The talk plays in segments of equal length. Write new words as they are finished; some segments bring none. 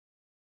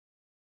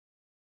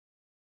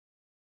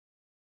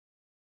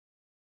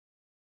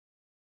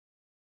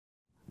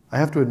I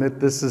have to admit,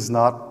 this is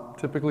not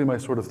typically my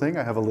sort of thing.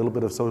 I have a little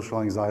bit of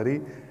social anxiety.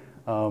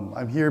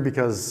 I'm here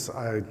because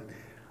I'm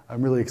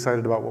really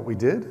excited about what we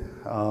did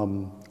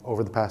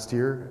over the past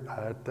year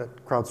at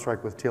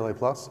CrowdStrike with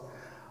TLA+.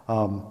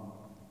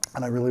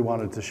 And I really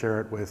wanted to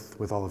share it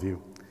with all of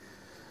you.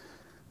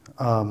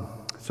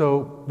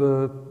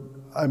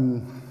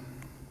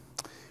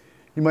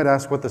 You might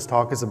ask what this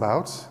talk is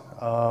about.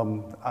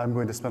 I'm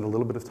going to spend a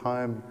little bit of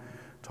time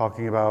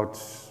talking about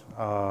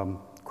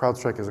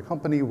CrowdStrike as a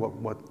company,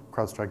 what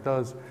CrowdStrike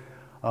does,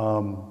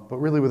 but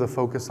really with a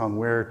focus on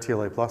where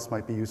TLA+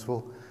 might be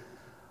useful.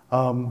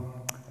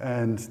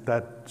 And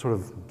that sort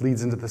of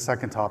leads into the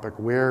second topic,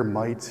 where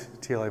might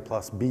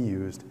TLA+ be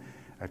used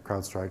at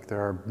CrowdStrike? There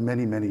are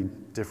many, many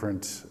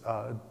different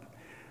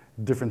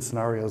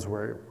scenarios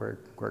where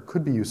it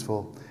could be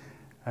useful.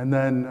 And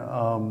then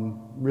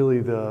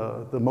really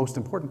the most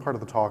important part of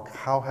the talk,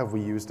 how have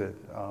we used it,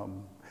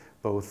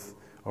 both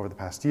over the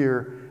past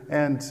year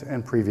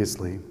and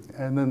previously.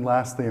 And then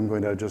lastly, I'm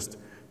going to just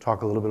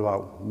talk a little bit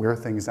about where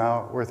things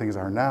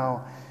are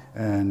now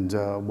and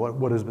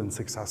what has been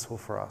successful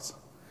for us.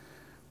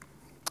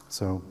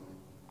 So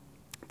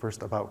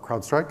first about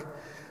CrowdStrike.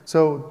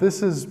 So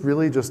this is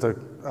really just a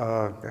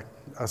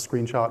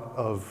screenshot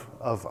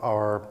of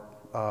our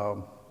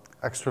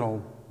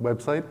external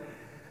website.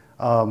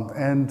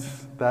 And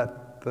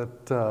that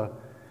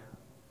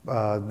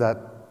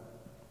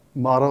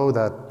motto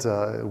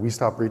that we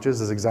stop breaches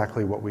is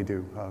exactly what we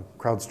do.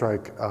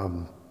 CrowdStrike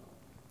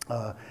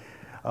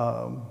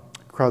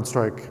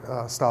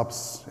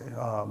stops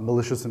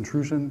malicious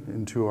intrusion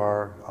into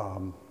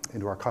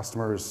our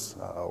customers'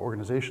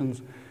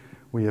 organizations.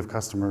 We have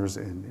customers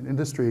in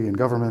industry and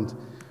government.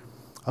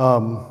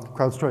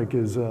 CrowdStrike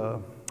is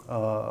a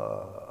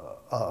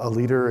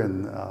leader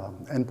in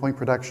endpoint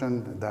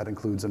protection. That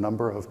includes a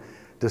number of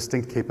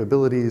distinct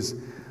capabilities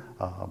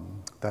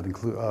that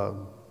include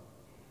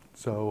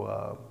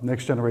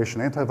next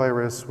generation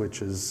antivirus,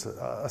 which is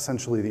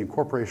essentially the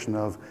incorporation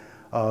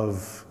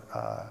of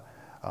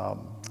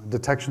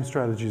detection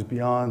strategies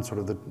beyond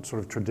sort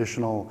of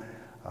traditional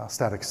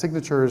static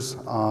signatures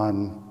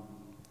on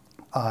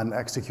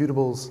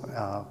executables.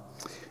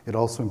 It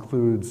also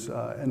includes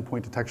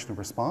endpoint detection and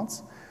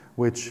response,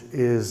 which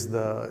is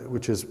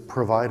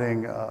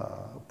providing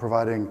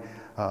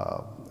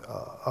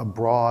a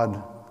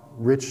broad,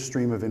 rich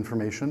stream of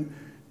information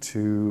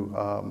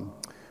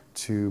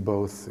to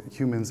both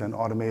humans and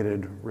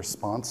automated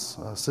response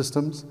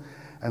systems.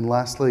 And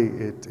lastly,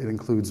 it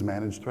includes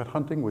managed threat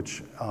hunting,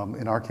 which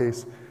in our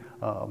case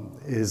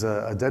is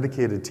a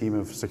dedicated team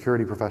of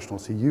security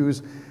professionals who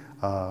use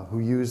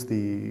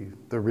the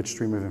rich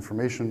stream of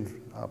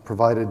information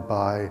provided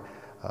by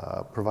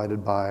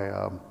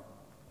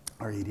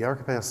our EDR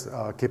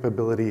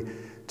capability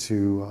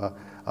to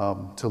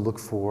look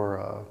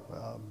for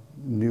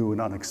new and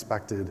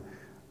unexpected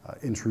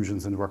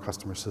intrusions into our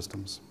customer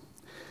systems.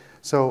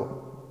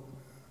 So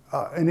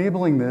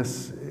enabling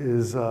this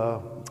is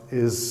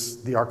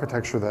the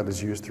architecture that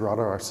is used throughout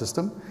our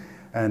system.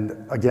 And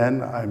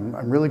again,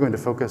 I'm really going to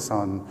focus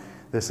on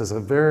this as a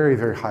very,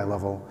 very high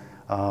level,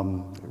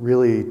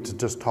 really to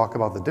just talk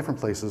about the different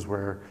places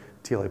where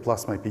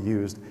TLA+ might be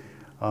used.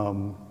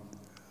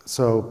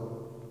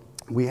 So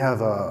we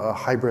have a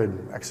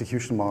hybrid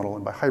execution model,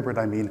 and by hybrid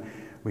I mean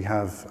we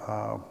have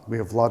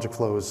logic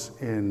flows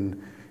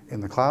in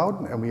the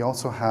cloud, and we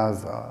also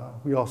have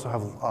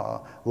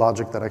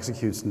logic that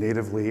executes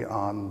natively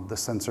on the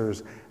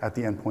sensors at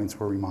the endpoints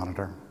where we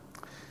monitor.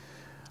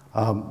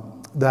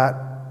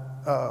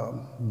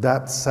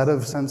 That set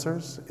of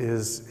sensors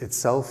is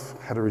itself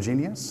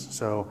heterogeneous,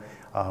 so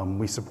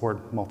we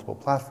support multiple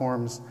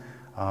platforms,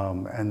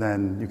 and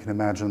then you can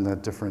imagine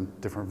that different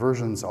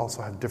versions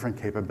also have different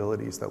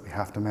capabilities that we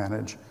have to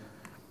manage.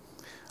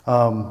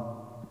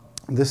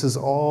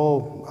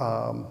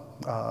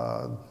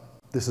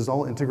 This is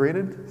all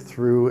integrated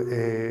through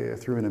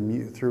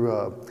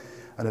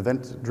an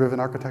event-driven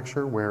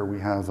architecture where we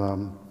have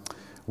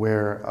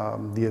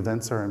the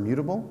events are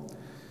immutable.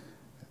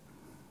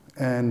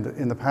 And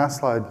in the past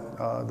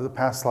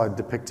slide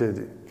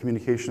depicted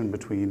communication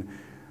between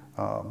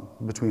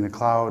a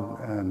cloud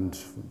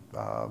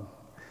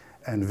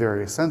and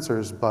various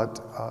sensors, but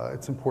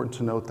it's important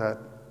to note that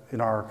in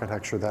our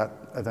architecture that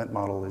event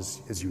model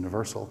is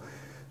universal.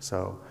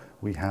 So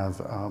we have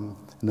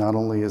not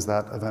only is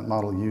that event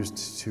model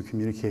used to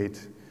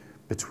communicate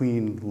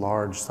between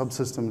large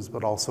subsystems,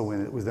 but also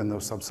within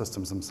those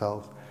subsystems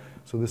themselves.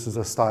 So this is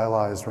a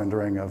stylized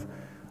rendering of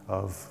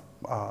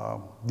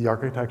the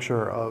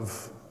architecture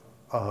of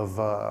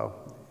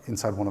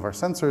inside one of our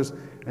sensors,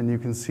 and you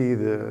can see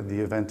the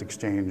event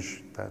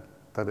exchange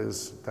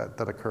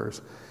that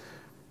occurs.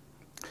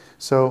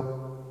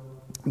 So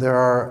there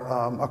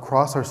are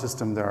across our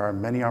system there are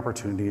many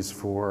opportunities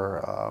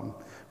for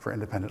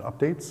independent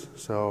updates.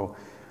 So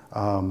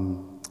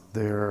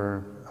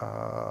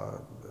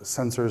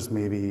sensors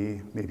may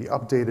be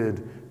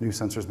updated, new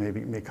sensors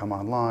may come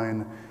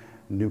online,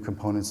 new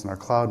components in our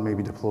cloud may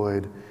be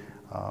deployed.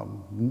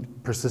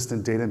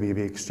 Persistent data may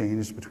be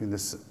exchanged between the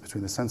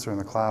sensor and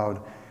the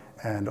cloud,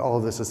 And all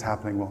of this is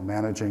happening while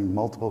managing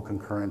multiple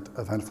concurrent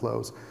event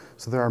flows.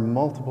 So there are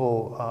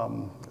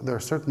multiple, there are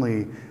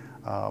certainly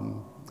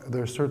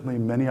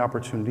many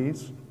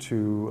opportunities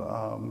to,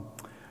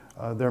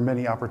 there are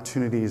many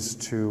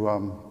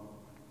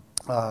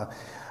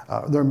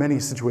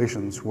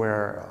situations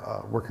where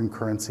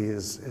concurrency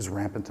is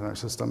rampant in our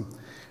system.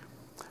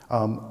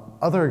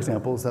 Other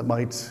examples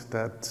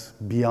that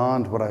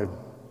beyond what I've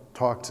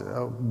talked,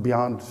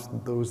 beyond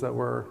those that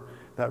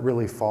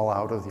really fall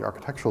out of the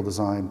architectural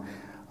design,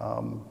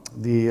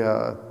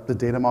 the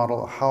data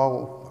model,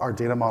 how our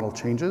data model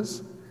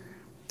changes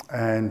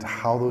and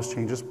how those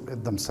changes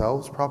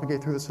themselves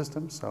propagate through the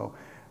system. So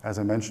as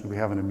I mentioned, we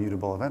have an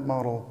immutable event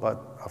model,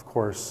 but of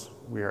course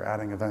we are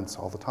adding events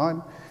all the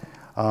time,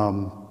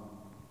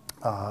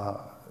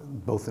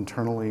 both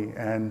internally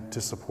and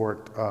to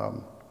support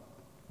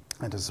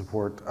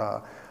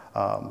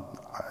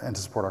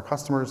our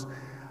customers.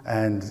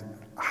 And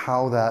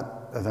how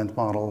that event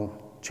model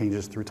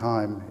changes through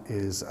time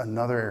is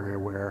another area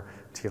where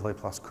TLA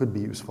Plus could be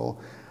useful.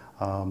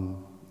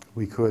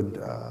 We could,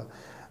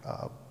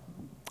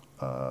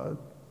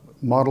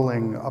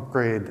 modeling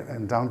upgrade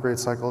and downgrade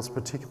cycles,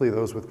 particularly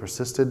those with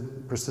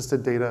persisted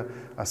data,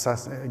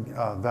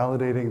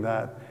 validating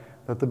that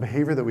the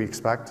behavior that we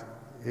expect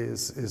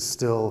is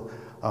still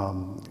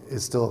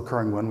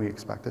occurring when we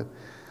expect it.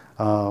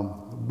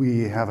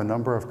 We have a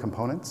number of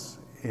components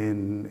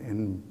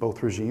in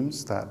both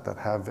regimes that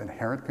have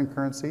inherent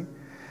concurrency.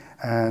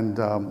 And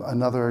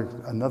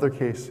another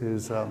case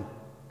is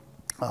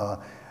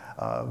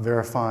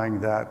verifying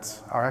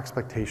that our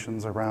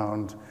expectations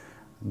around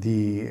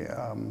the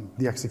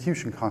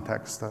execution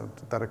context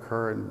that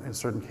occur in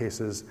certain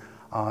cases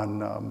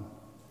on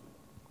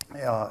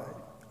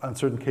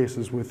certain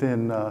cases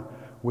within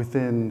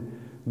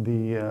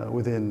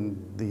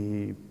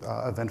the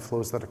event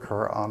flows that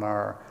occur on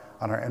our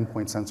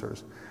endpoint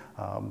sensors.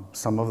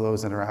 Some of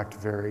those interact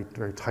very,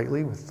 very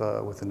tightly with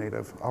the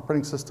native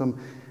operating system,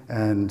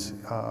 and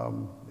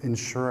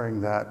ensuring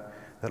that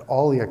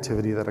all the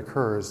activity that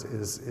occurs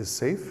is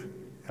safe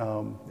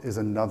is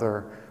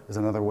another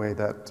way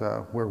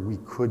that where we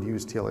could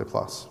use TLA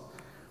Plus.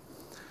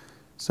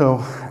 So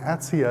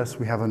at CS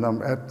we have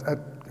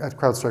at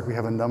CrowdStrike we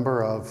have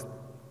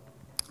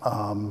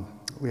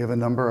a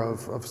number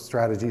of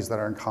strategies that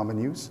are in common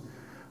use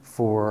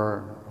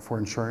for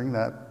ensuring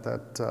that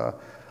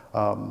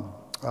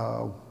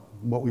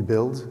what we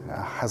build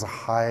has a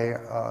high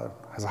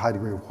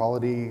degree of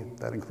quality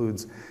that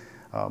includes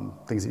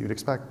things that you'd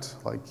expect,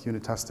 like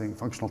unit testing,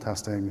 functional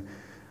testing,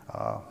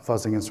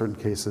 fuzzing in certain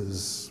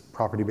cases,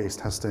 property-based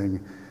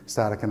testing,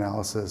 static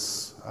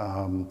analysis.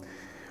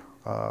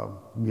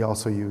 We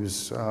also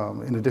use,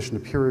 in addition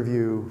to peer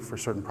review, for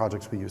certain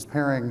projects we use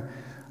pairing.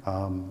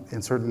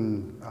 In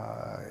certain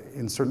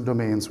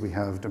domains, we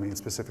have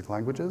domain-specific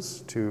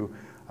languages to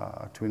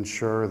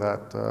ensure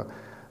that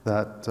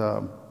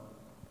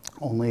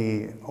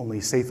only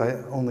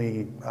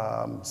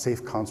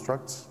safe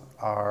constructs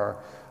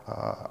are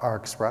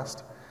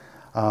expressed.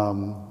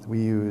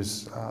 We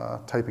use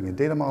typing and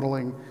data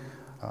modeling.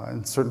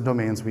 In certain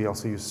domains, we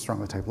also use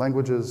strongly typed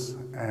languages,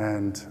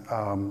 and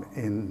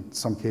in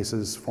some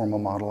cases, formal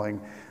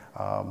modeling,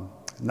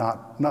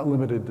 not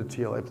limited to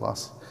TLA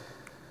plus.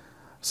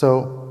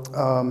 So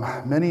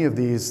many of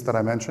these that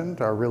I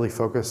mentioned are really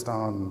focused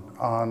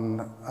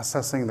on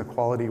assessing the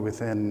quality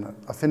within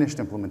a finished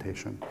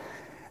implementation.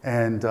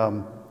 And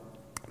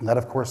that,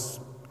 of course,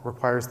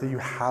 requires that you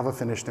have a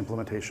finished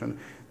implementation,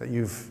 that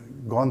you've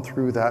gone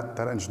through that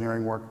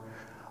engineering work.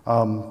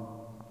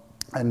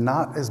 And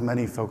not as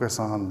many focus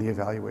on the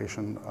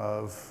evaluation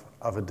of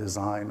a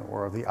design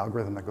or of the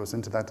algorithm that goes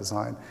into that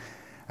design.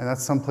 And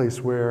that's someplace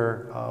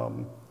where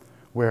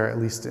at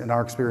least in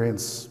our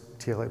experience,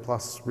 TLA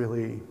Plus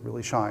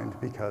really shined,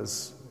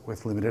 because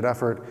with limited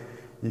effort,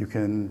 you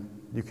can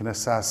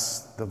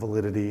assess the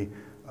validity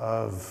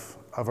of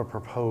a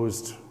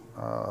proposed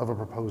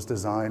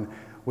design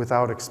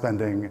without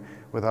expending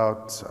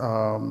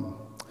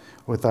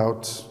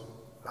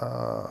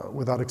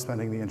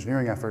the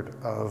engineering effort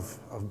of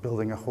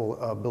building a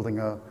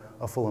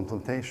full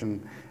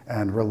implementation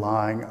and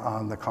relying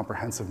on the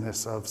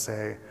comprehensiveness of,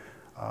 say,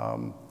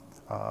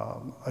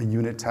 a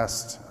unit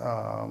test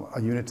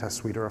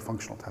suite or a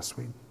functional test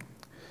suite.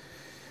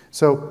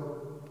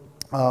 So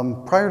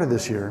prior to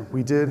this year,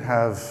 we did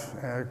have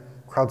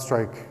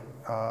CrowdStrike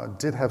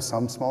did have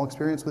some small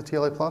experience with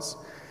TLA Plus.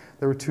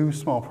 There were two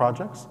small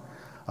projects.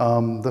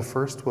 The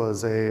first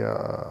was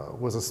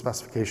a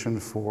specification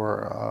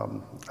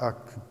for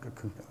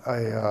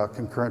a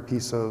concurrent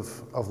piece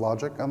of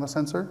logic on the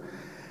sensor,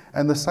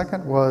 and the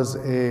second was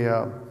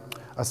a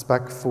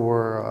spec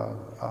for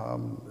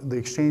the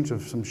exchange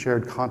of some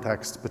shared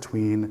context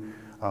between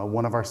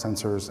one of our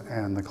sensors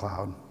and the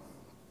cloud.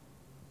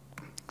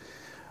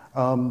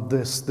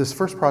 This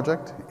first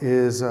project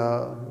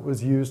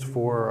was used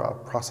for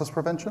process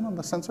prevention on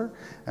the sensor,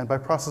 and by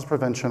process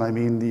prevention I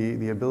mean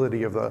the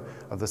ability of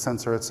the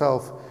sensor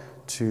itself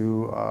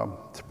to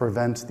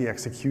prevent the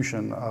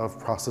execution of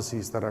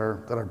processes that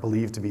are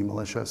believed to be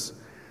malicious.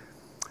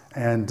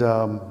 And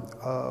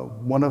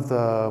one of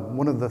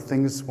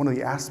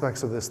the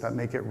aspects of this that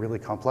make it really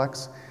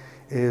complex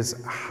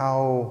is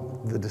how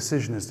the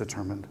decision is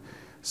determined.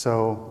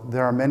 So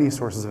there are many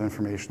sources of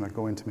information that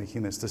go into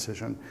making this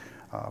decision.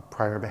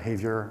 Prior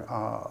behavior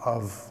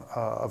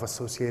of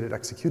associated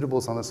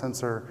executables on the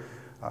sensor,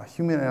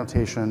 human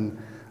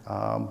annotation,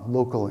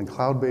 local and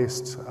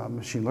cloud-based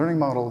machine learning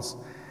models.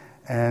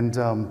 And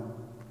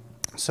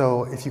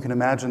so if you can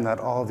imagine that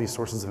all of these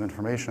sources of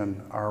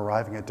information are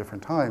arriving at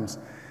different times,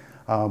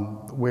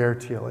 where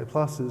TLA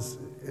Plus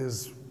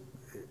is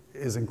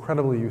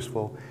incredibly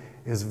useful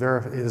is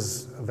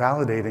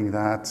validating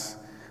that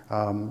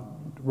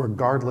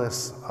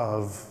regardless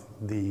of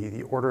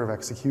the order of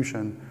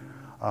execution,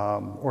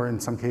 or in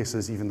some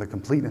cases even the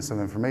completeness of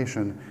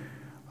information,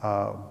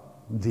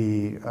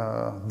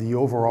 the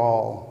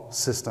overall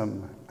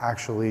system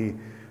actually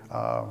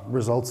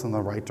results in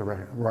the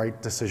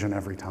right decision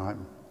every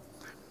time.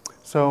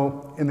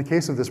 So in the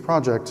case of this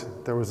project,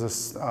 there was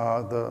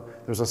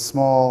a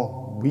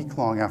small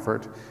week-long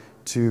effort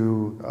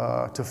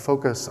to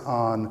focus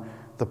on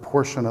the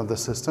portion of the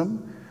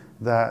system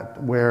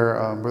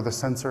where the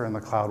sensor and the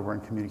cloud were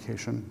in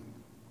communication.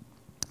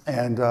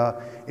 And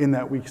in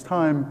that week's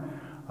time,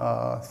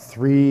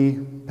 3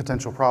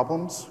 potential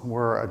problems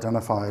were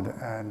identified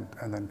and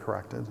then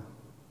corrected.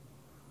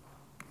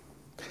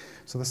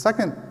 So the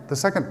second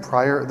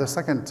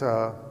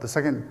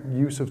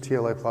use of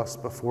TLA Plus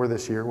before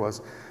this year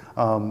was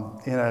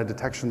in a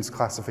detections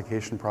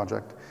classification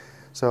project.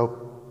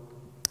 So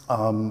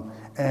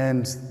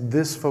and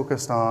this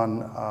focused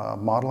on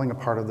modeling a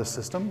part of the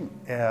system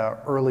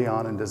early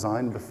on in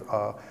design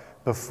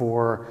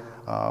before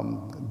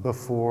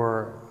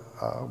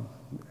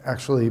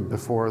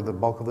the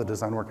bulk of the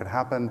design work had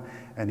happened,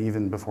 and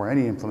even before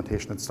any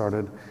implementation had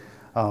started.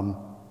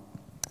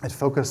 It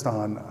focused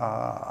on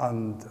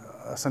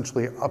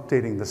essentially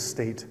updating the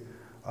state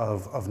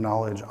of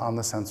knowledge on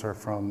the sensor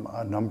from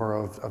a number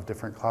of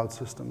different cloud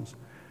systems.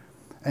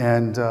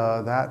 And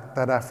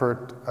that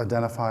effort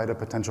identified a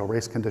potential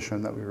race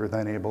condition that we were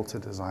then able to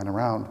design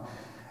around.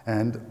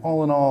 And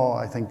all in all,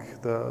 I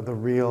think the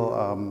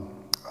real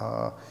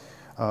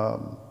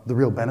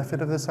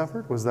benefit of this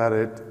effort was that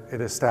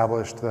it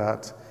established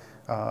that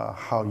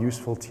how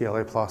useful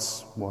TLA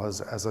Plus was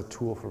as a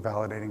tool for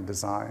validating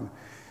design,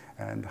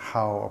 and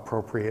how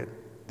appropriate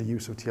the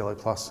use of TLA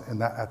Plus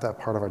at that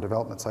part of our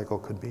development cycle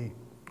could be.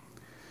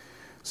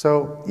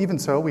 So even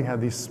so, we had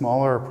these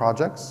smaller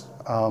projects,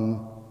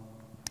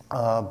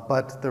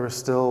 but there's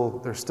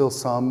still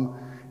some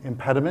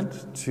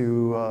impediment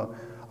to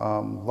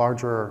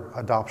larger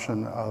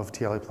adoption of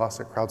TLA Plus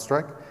at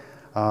CrowdStrike.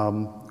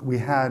 We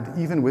had,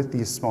 even with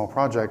these small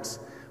projects,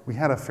 we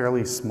had a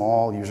fairly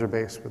small user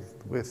base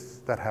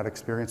that had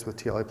experience with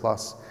TLA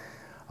Plus,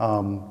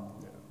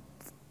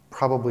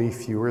 probably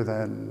fewer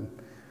than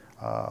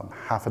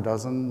half a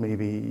dozen,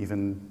 maybe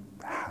even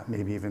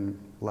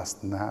less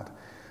than that.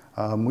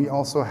 We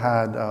also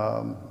had,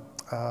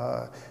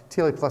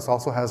 TLA Plus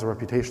also has a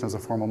reputation as a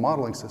formal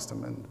modeling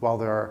system, and while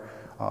there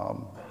are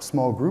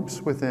small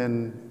groups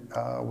within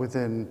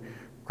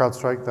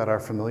CrowdStrike that are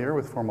familiar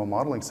with formal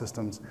modeling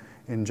systems,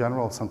 in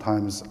general,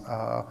 sometimes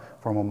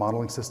formal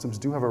modeling systems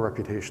do have a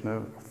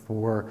reputation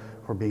for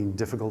being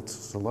difficult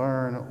to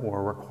learn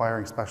or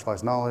requiring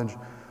specialized knowledge,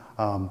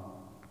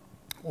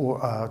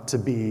 or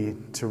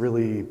to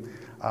really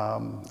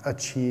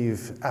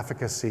achieve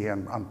efficacy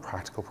on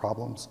practical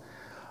problems.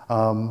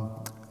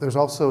 There's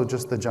also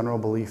just the general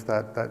belief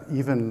that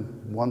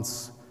even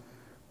with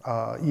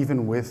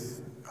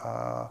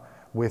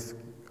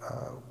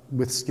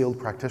skilled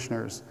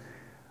practitioners,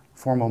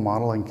 formal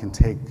modeling can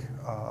take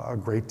a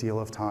great deal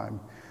of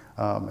time.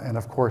 And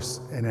of course,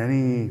 in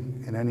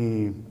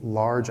any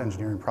large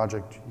engineering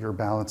project, you're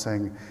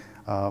balancing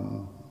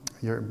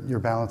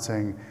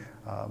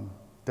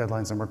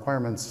deadlines and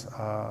requirements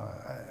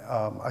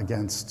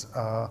against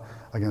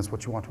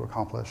what you want to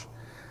accomplish.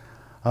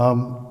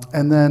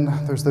 And then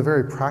there's the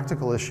very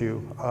practical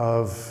issue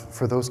of,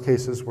 for those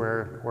cases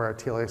where a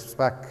TLA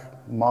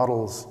spec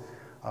models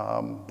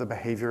the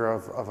behavior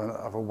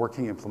of a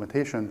working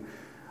implementation,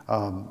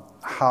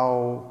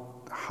 how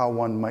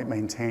one might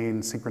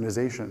maintain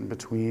synchronization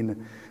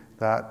between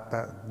that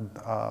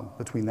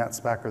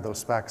spec or those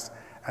specs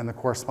and the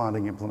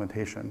corresponding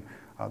implementation.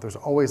 There's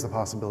always the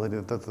possibility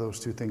that those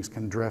two things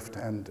can drift,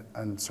 and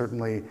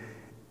certainly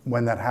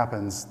when that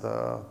happens,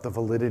 the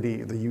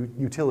validity, the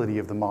utility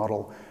of the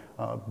model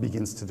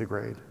begins to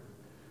degrade.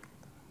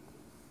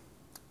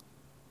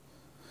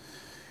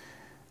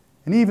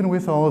 And even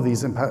with all of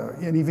these,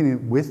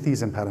 even with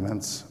these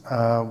impediments,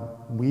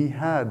 we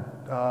had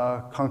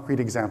concrete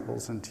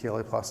examples in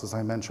TLA Plus, as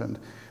I mentioned,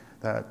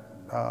 that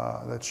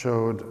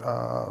showed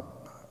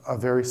a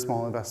very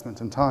small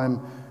investment in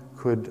time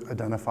could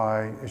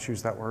identify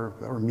issues that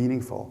were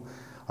meaningful,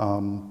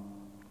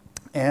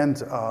 and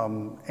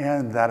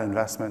that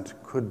investment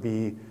could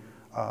be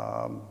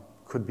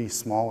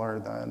smaller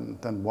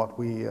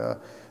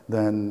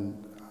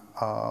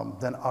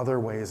than other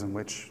ways in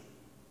which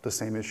the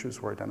same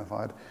issues were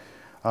identified.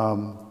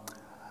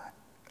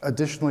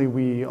 Additionally,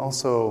 we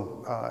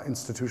also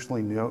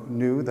institutionally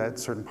knew that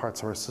certain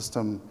parts of our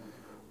system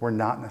were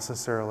not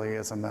necessarily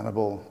as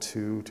amenable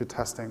to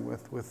testing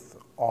with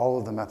all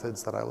of the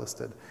methods that I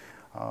listed.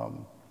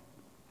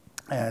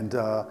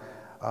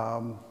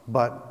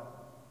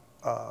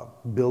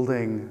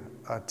 Building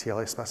a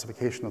TLA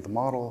specification of the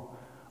model,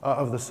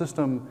 of the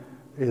system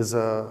is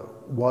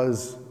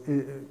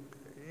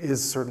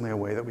certainly a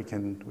way that we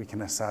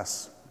can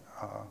assess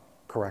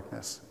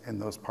correctness in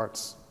those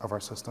parts of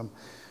our system.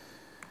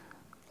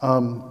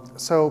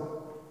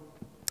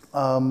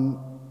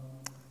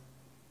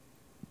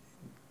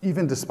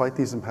 Even despite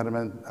these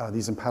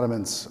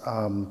impediments,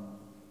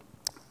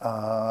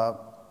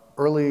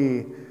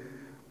 early,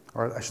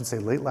 or I should say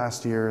late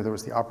last year, there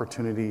was the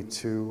opportunity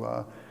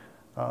to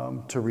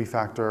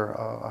refactor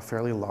a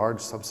fairly large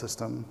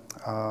subsystem,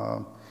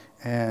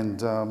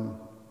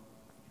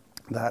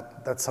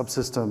 that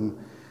subsystem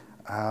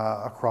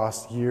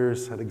across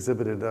years had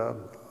exhibited a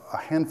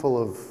handful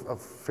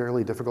of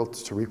fairly difficult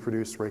to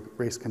reproduce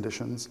race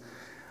conditions.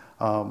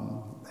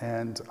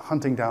 And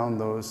hunting down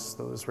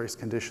those race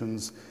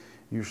conditions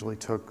usually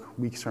took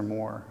weeks or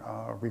more,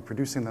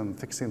 reproducing them,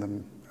 fixing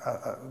them,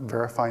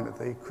 verifying that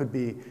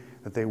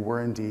they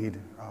were indeed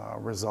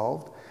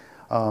resolved.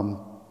 The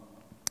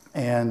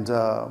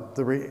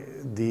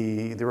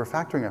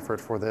refactoring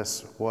effort for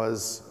this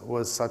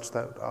was such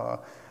that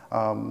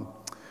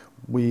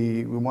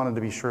we wanted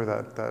to be sure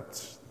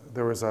that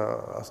there was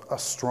a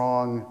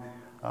strong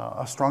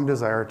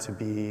desire to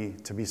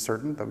be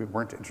certain that we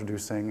weren't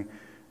introducing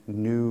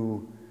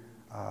new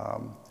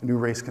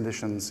race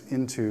conditions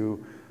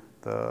into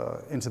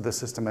the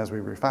system as we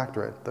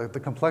refactor it. The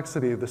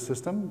complexity of the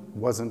system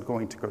wasn't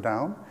going to go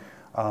down,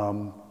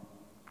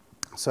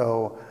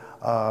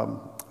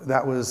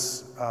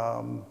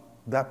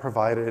 that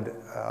provided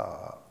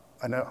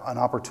an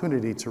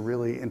opportunity to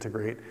really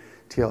integrate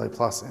TLA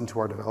Plus into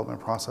our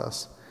development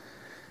process.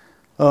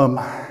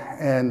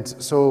 And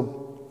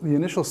so the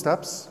initial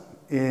steps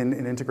in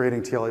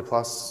integrating TLA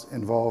Plus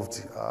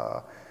involved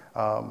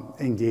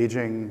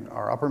engaging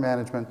our upper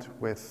management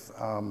with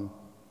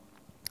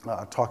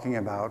talking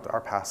about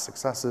our past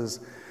successes,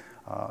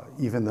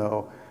 even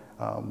though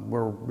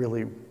we're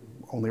really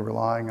only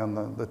relying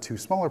on the two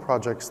smaller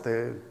projects.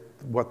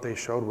 What they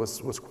showed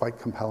was quite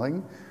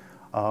compelling,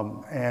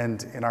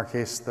 and in our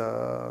case,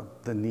 the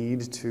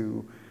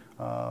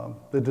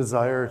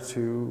desire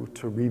to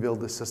rebuild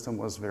the system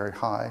was very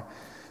high.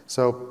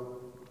 So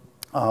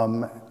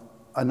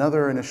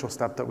another initial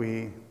step that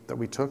we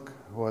took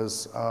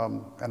was,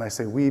 and I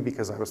say we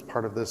because I was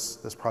part of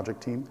this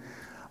project team,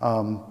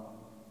 to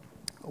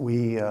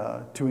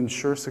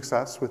ensure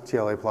success with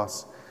TLA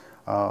Plus,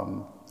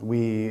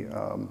 we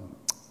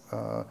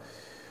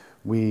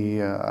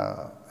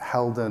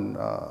held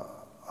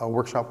a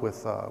workshop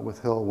with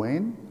Hill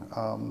Wayne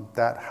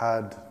that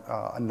had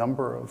a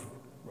number of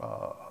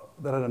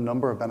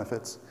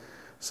benefits.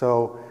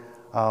 So,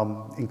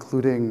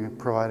 including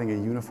providing a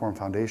uniform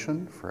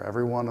foundation for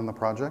everyone on the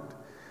project,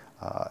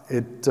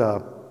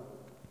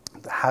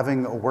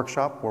 having a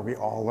workshop where we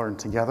all learn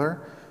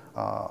together,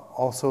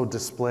 also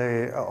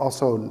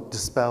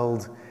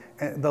dispelled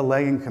the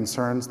lagging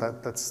concerns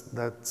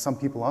that some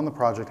people on the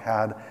project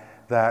had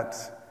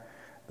that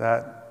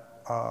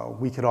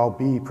we could all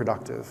be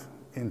productive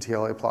in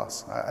TLA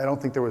Plus. I don't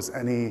think there was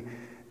any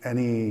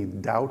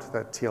doubt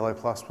that TLA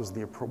Plus was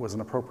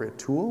an appropriate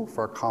tool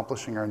for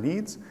accomplishing our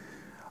needs,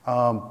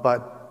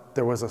 but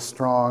there was a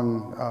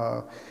strong,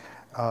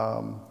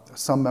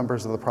 some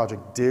members of the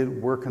project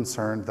were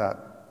concerned that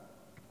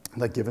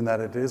given that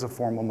it is a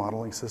formal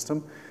modeling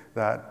system,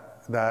 that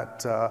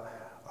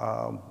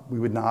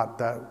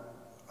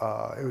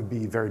it would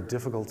be very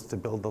difficult to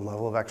build the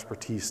level of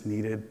expertise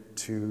needed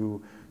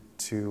to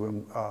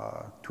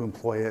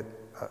employ it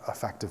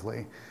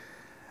effectively.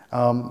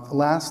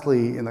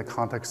 Lastly, in the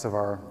context of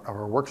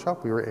our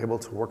workshop, we were able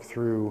to work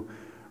through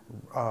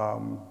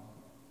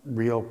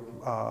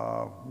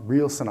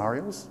real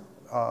scenarios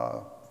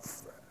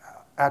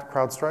at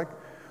CrowdStrike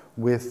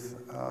with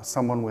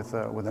someone with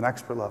an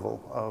expert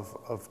level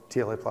of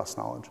TLA Plus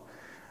knowledge,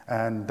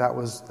 and that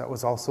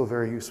was also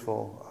very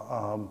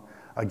useful.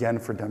 Again,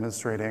 for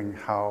demonstrating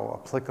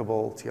how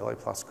applicable TLA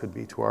Plus could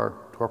be to our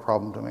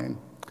problem domain.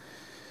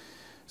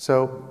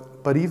 So,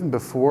 but even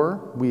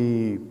before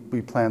we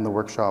planned the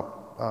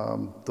workshop,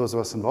 those of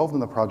us involved in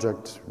the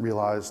project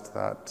realized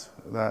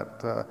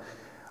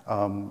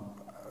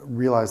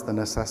realized the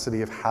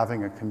necessity of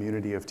having a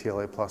community of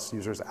TLA Plus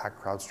users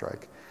at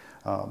CrowdStrike.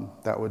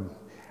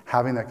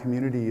 Having that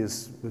community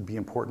would be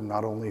important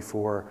not only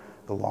for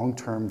the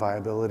long-term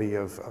viability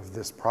of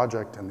this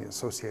project and the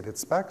associated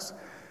specs,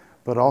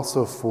 but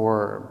also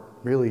for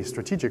really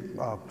strategic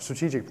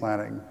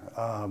planning.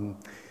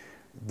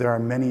 There are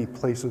many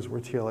places where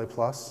TLA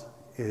Plus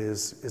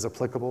is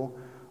applicable.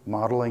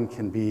 Modeling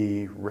can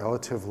be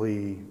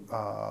relatively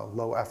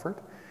low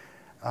effort,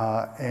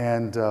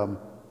 and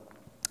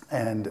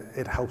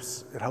it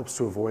helps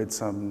to avoid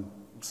some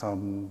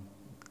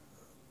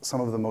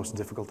of the most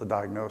difficult to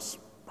diagnose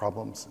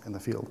problems in the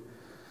field.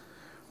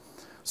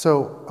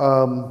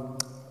 So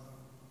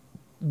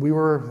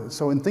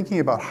in thinking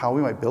about how we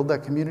might build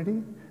that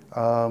community,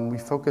 we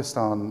focused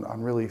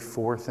on really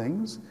 4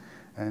 things,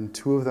 and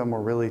 2 of them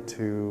were really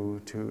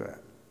to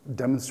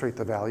demonstrate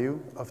the value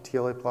of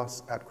TLA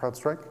Plus at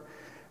CrowdStrike,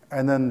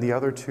 and then the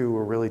other 2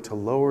 were really to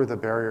lower the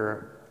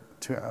barrier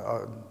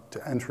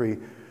to entry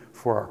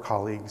for our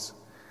colleagues.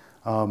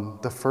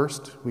 The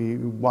first, we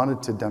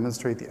wanted to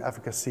demonstrate the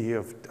efficacy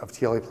of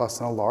TLA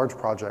Plus in a large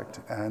project,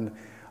 and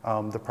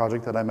the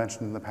project that I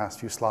mentioned in the past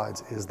few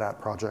slides is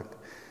that project.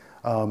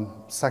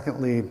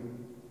 Secondly,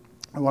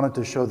 I wanted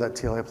to show that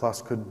TLA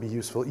Plus could be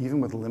useful even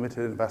with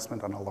limited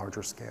investment on a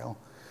larger scale.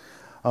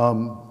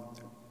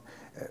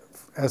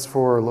 As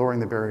for lowering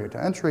the barrier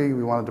to entry,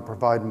 we wanted to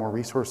provide more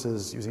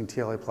resources using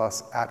TLA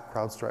Plus at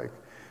CrowdStrike.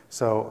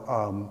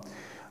 So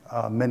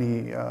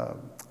many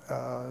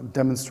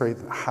demonstrate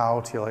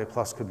how TLA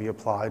Plus could be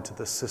applied to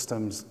the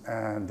systems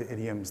and the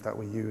idioms that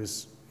we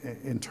use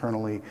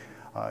internally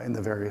in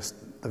the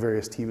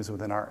various teams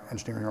within our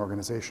engineering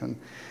organization.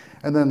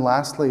 And then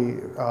lastly,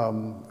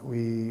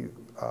 we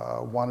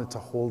wanted to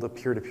hold a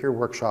peer-to-peer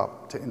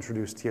workshop to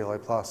introduce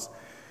TLA Plus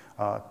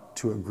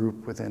to a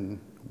group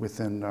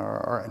within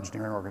our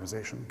engineering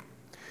organization.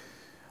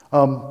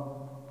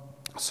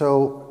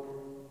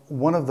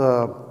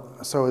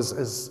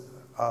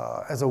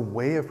 As a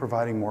way of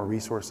providing more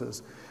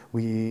resources,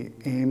 we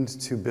aimed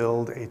to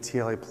build a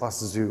TLA Plus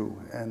zoo.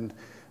 And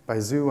by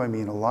zoo, I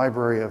mean a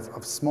library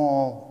of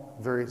small,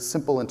 very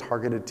simple and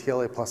targeted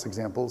TLA Plus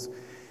examples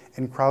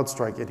in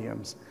CrowdStrike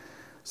idioms.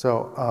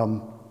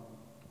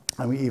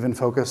 And we even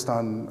focused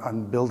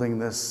on building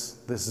this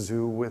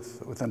zoo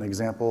with an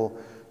example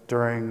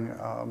during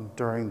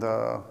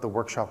the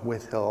workshop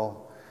with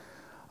Hill.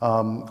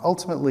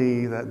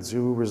 Ultimately, that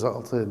zoo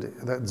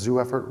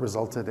effort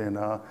resulted in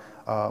a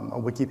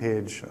wiki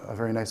page, a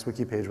very nice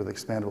wiki page with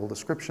expandable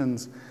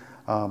descriptions,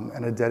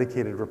 and a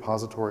dedicated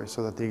repository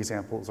so that the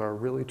examples are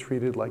really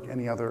treated like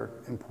any other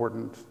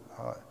important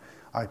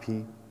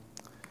IP.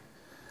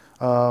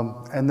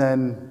 And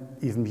then,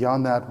 even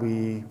beyond that,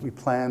 we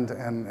planned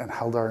and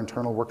held our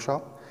internal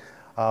workshop.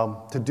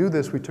 To do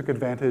this, we took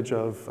advantage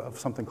of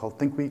something called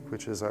Think Week,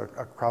 which is a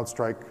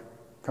CrowdStrike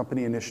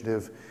company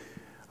initiative.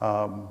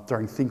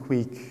 During Think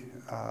Week,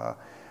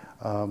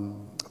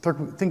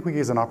 Think Week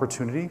is an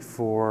opportunity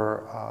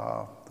for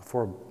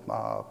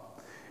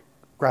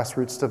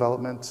grassroots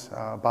development,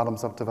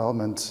 bottoms-up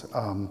development,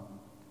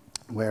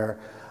 where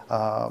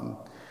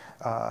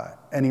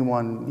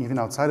anyone, even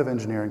outside of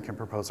engineering, can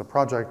propose a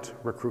project,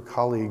 recruit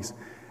colleagues,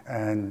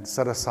 and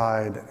set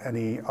aside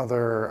any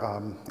other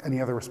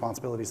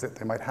responsibilities that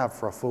they might have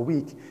for a full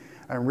week,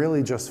 and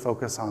really just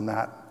focus on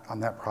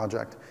that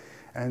project.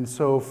 And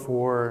so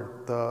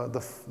for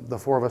the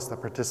 4 of us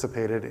that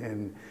participated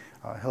in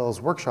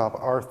Hill's workshop,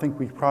 our Think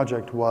Week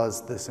project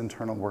was this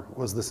internal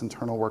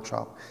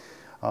workshop,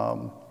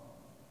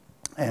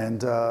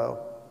 and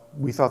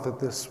we thought that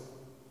this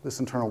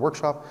internal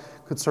workshop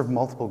could serve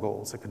multiple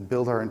goals. It could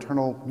build our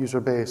internal user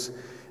base.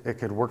 It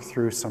could work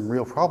through some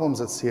real problems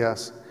at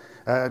CS,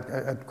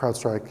 at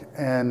CrowdStrike,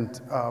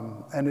 and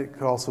it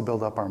could also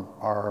build up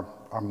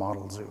our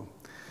model zoo.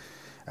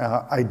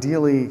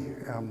 Ideally,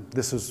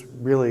 this is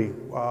really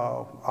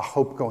a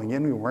hope going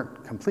in. We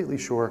weren't completely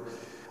sure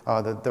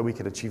that we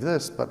could achieve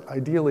this, but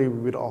ideally,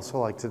 we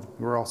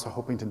were also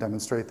hoping to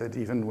demonstrate that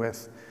even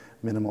with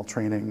minimal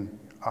training,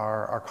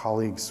 our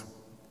colleagues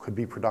could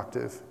be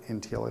productive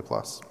in TLA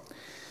Plus.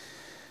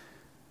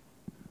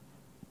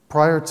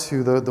 Prior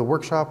to the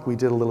workshop, we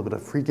did a little bit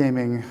of free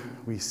gaming.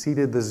 We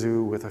seeded the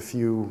zoo with a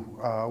few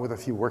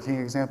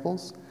working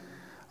examples,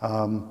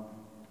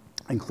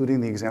 including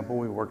the example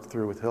we worked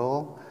through with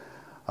Hill.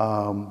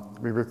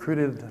 We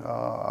recruited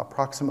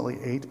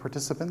approximately 8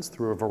 participants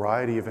through a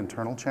variety of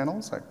internal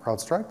channels at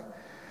CrowdStrike.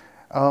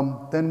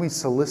 Then we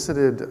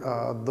solicited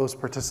those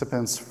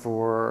participants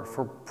for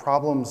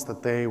problems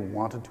that they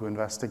wanted to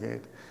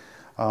investigate.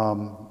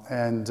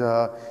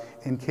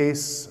 In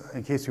case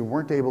we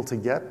weren't able to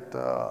get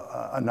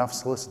enough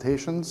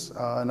solicitations,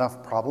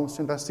 enough problems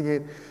to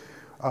investigate,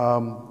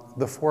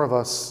 the 4 of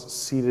us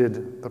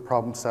seeded the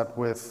problem set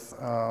with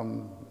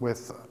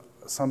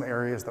some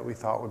areas that we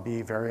thought would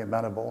be very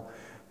amenable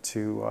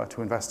to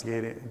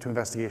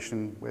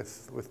investigation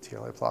with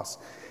TLA Plus.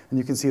 And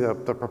you can see the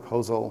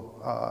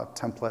proposal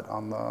template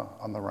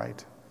on the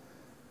right.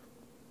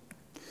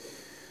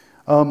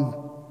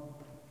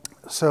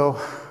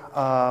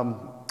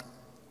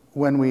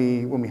 When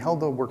we held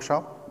the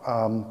workshop,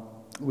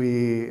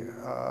 we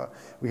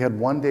had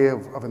 1 day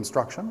of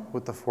instruction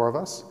with the 4 of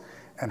us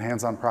and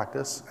hands-on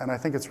practice. And I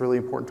think it's really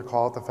important to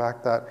call out the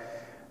fact that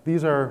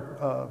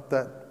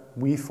that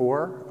we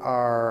 4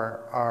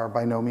 are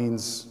by no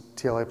means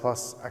TLA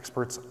Plus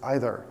experts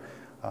either.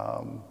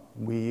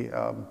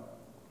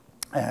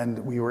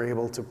 And we were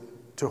able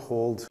to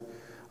hold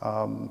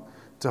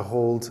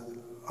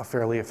a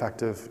fairly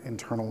effective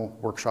internal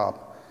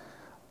workshop.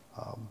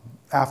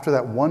 After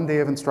that 1 day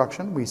of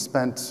instruction, we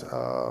spent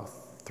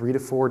 3 to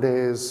 4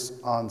 days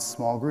on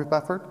small group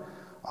effort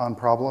on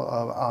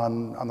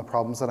the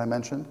problems that I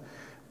mentioned,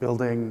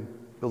 building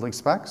building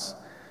specs.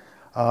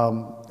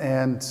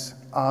 And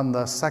on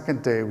the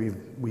second day,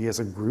 we as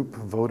a group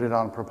voted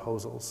on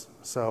proposals.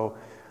 So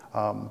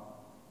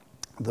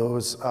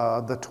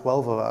the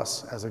 12 of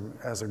us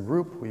as a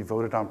group, we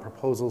voted on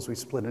proposals. We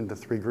split into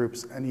 3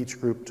 groups, and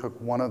each group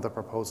took one of the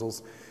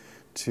proposals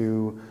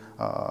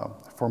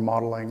for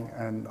modeling,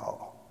 and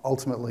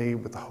ultimately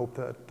with the hope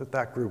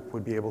that group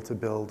would be able to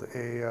build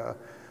a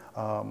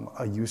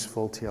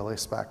useful TLA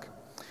spec.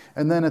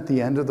 And then at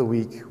the end of the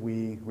week,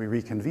 we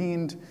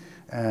reconvened,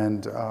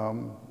 and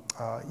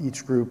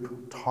each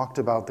group talked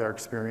about their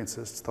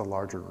experiences to the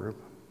larger group.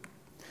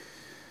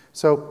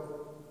 So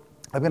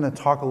I'm going to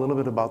talk a little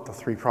bit about the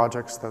 3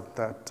 projects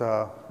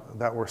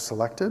that were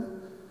selected.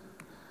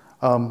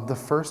 The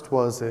first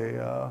was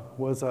a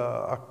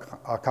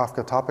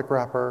Kafka topic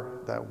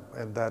wrapper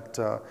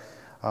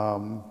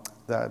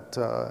that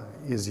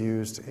is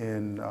used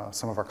in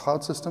some of our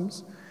cloud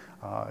systems.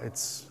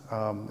 It's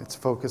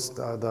focused.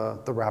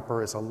 The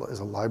wrapper is a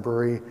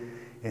library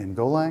in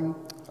Golang.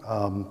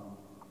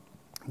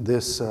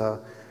 This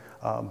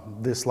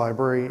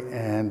library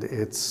and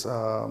its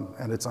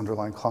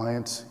underlying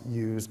client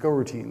use Go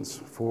routines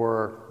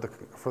for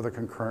the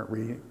concurrent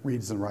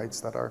reads and writes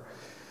that are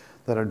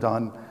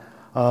done.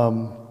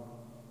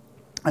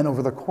 And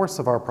over the course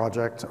of our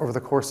project, over the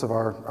course of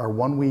our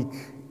 1-week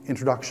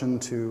introduction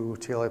to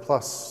TLA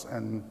Plus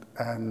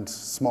and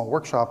small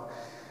workshop,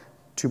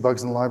 2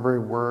 bugs in the library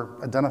were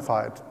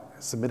identified,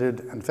 submitted,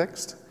 and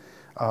fixed.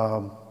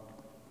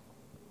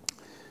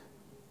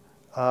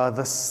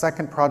 The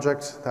second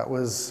project that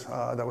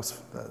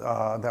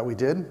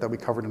we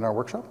covered in our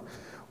workshop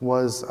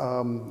was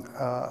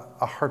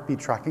a heartbeat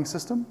tracking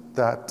system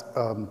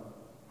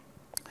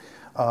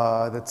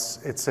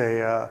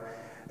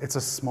it's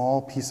a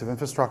small piece of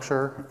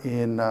infrastructure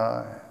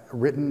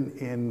written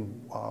in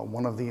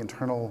one of the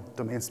internal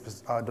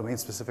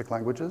domain-specific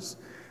languages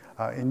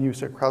in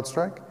use at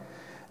CrowdStrike,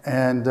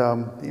 and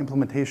the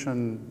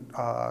implementation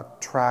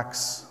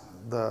tracks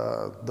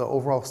the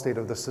overall state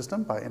of the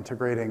system by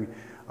integrating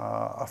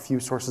a few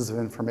sources of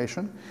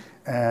information,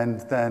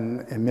 and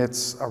then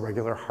emits a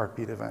regular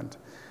heartbeat event.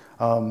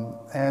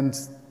 And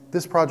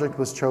this project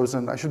was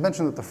chosen. I should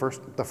mention that the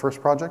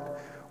first project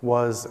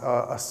was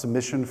a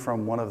submission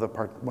from one of the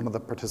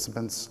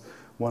participants,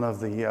 one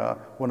of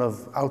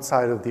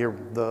outside of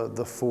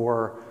the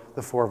four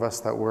of us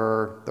that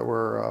were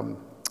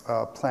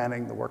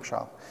planning the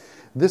workshop.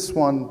 This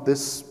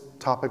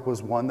topic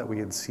was one that we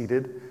had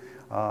seeded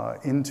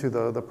into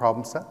the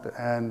problem set,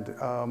 and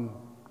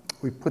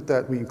we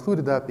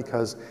included that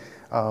because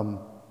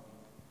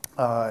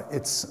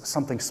it's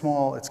something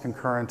small, it's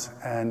concurrent,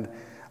 and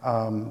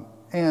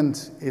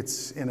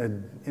it's in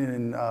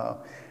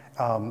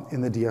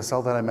the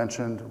DSL that I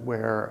mentioned,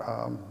 where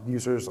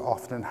users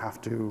often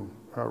have to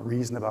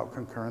reason about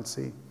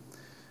concurrency.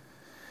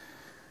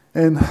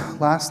 And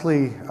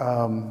lastly,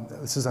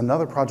 this is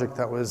another project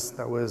that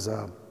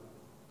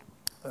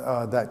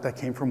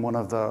came from one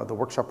of the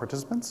workshop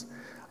participants.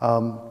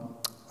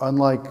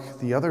 Unlike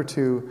the other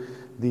 2,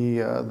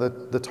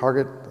 the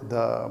target,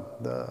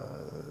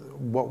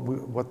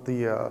 what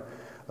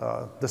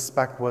the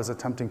spec was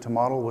attempting to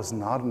model was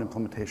not an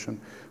implementation,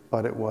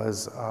 but it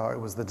was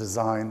the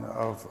design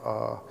of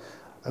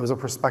it was a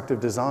prospective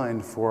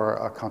design for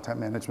a content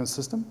management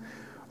system.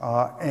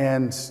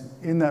 And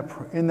in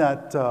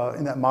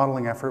that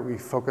modeling effort, we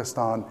focused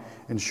on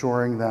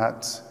ensuring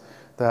that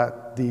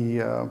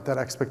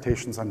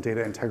expectations on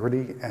data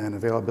integrity and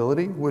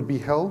availability would be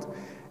held.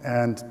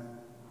 And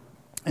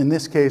in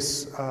this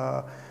case,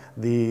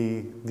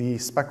 the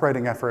spec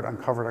writing effort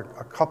uncovered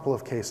a couple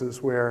of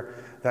cases where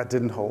that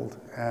didn't hold,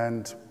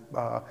 and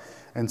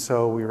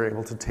so we were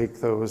able to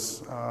take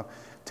those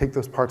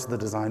parts of the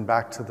design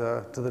back to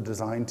the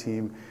design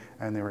team,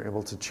 and they were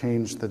able to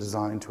change the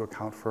design to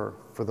account for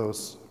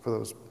those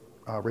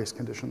race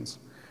conditions.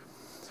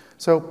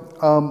 So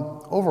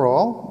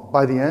overall,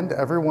 by the end,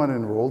 everyone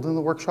enrolled in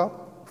the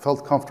workshop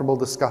felt comfortable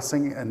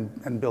discussing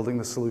and building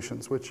the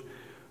solutions, which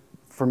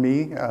for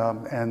me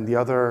and the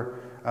other,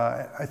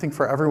 I think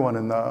for everyone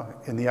in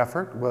the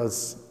effort,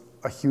 was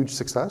a huge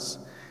success.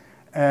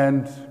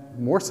 And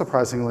more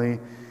surprisingly,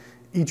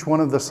 each one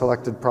of the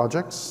selected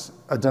projects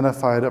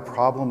identified a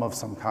problem of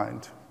some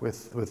kind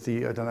with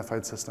the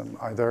identified system,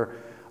 either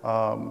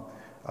an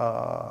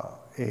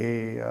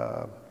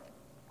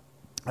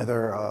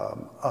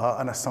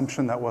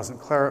assumption that wasn't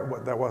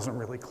clear, that wasn't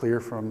really clear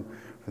from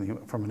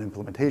an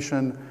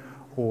implementation,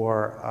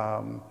 or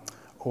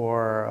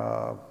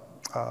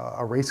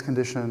a race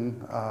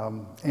condition,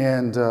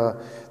 and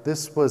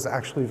this was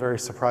actually very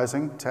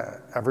surprising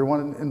to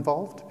everyone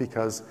involved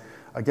because,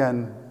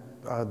 again,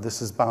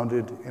 this is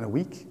bounded in a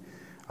week.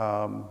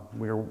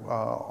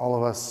 All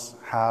of us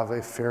have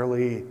a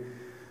fairly,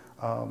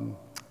 I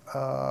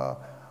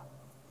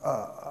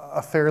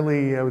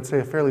would say,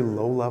 a fairly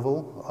low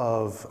level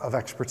of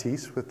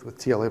expertise with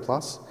TLA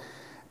Plus,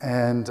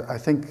 and I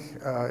think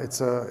it's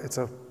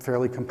a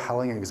fairly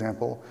compelling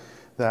example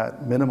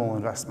that minimal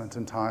investment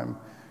in time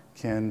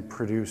can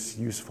produce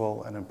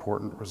useful and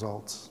important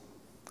results.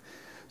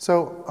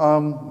 So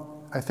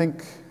I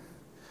think,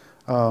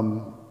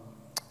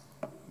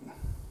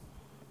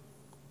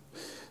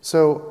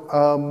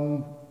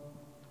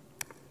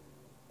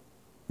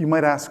 you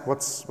might ask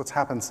what's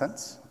happened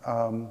since.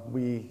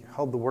 We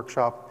held the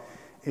workshop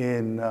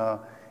in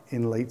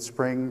late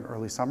spring,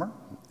 early summer,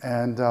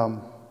 and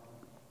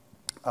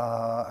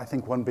I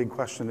think one big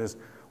question is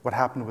what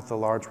happened with the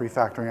large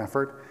refactoring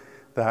effort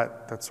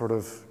that sort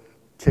of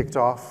kicked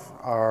off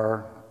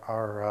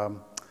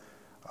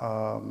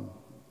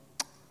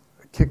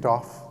kicked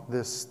off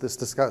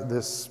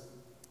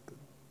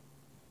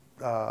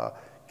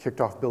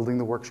building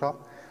the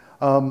workshop.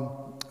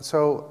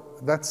 So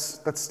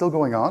that's still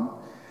going on,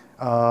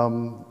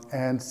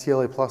 and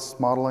TLA Plus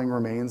modeling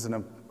remains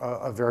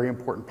a very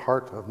important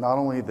part of not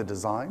only the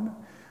design,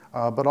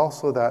 but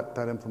also that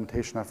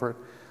implementation effort.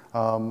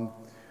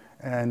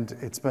 And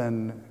it's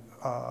been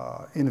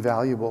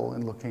invaluable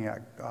in looking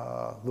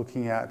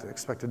at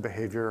expected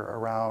behavior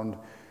around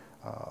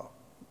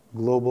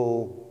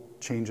global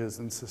changes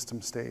in system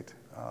state,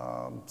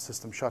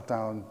 system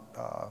shutdown,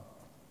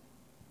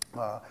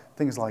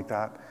 things like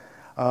that.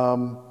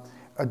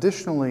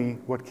 Additionally,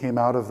 what came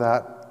out of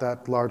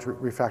that large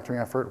refactoring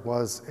effort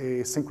was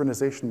a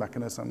synchronization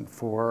mechanism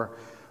for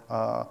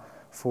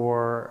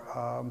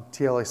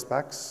TLA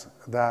specs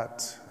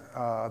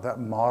that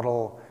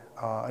model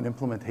an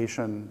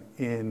implementation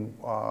in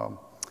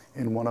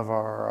one of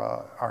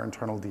our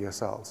internal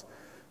DSLs.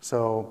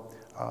 So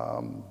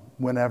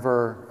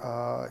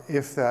whenever,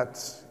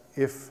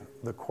 if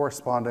the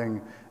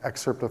corresponding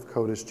excerpt of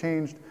code is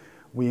changed,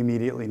 we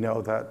immediately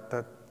know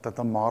that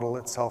the model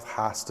itself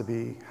has to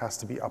be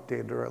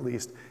updated, or at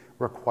least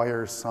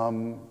requires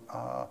some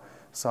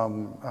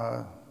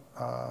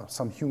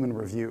human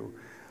review.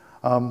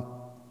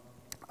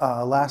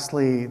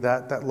 Lastly,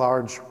 that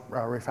large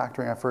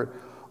refactoring effort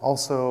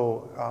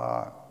also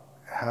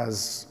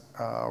has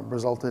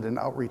resulted in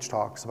outreach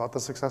talks about the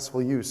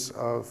successful use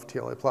of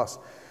TLA Plus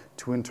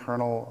to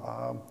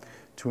internal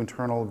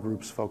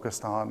groups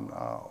focused on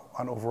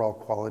overall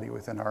quality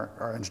within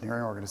our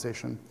engineering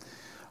organization.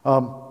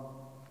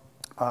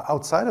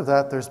 Outside of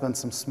that, there's been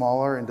some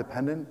smaller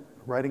independent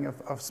writing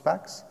of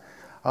specs,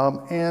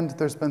 and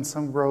there's been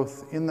some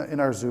growth in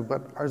our zoo,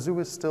 but our zoo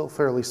is still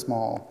fairly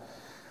small.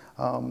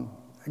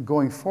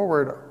 Going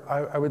forward,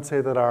 I would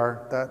say that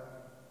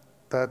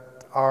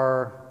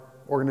our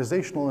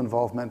organizational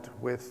involvement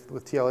with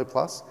TLA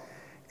Plus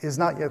is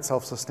not yet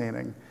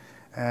self-sustaining,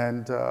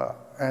 and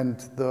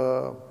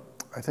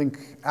I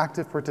think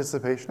active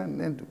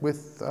participation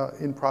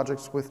in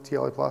projects with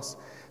TLA Plus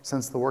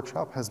since the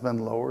workshop has been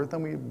lower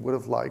than we would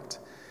have liked,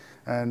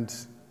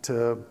 and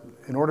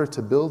in order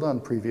to build on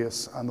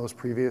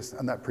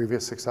that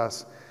previous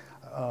success,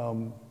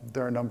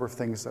 there are a number of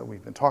things that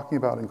we've been talking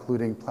about,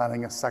 including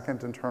planning a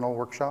second internal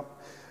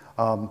workshop.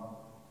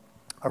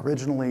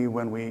 Originally,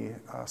 when we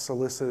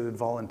solicited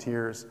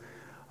volunteers,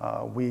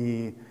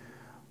 we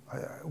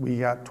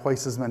got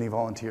twice as many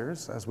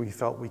volunteers as we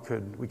felt we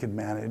could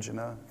manage in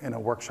a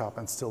workshop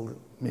and still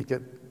make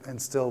it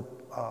and still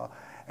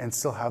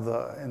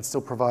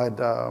provide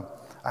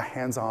a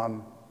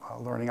hands-on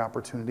learning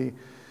opportunity.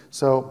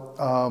 So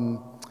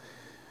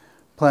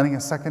planning a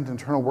second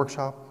internal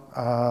workshop,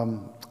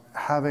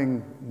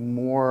 having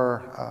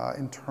more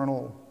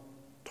internal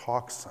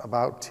talks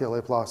about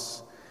TLA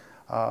Plus,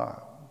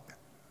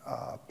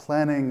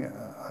 planning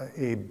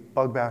a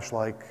bug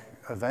bash-like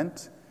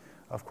event.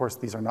 Of course,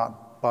 these are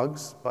not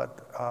bugs,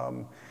 but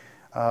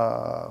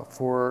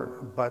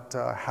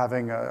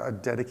having a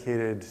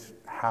dedicated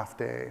half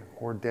day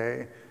or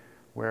day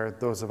where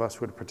those of us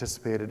who had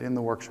participated in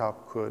the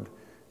workshop could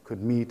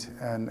meet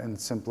and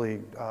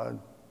simply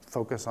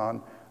focus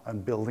on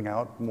building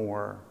out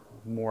more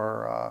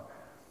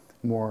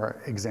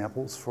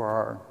examples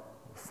for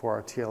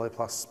our TLA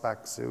Plus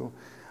spec zoo,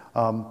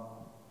 and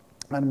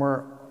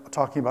we're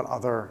talking about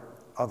other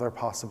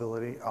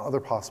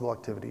possible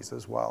activities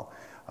as well.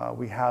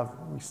 We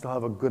still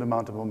have a good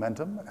amount of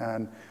momentum,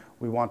 and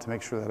we want to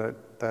make sure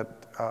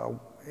that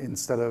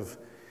instead of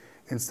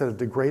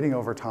degrading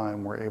over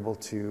time, we're able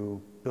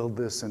to build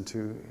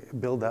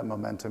that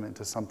momentum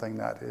into something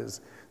that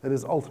is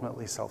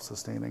ultimately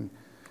self-sustaining.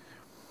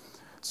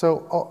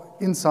 So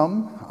in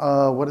sum,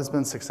 what has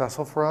been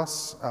successful for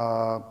us,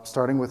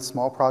 starting with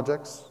small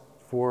projects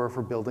for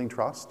building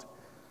trust,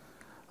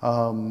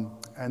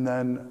 and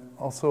then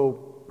also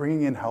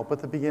bringing in help at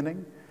the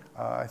beginning.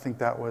 I think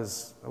that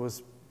was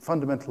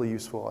fundamentally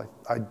useful.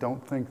 I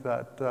don't think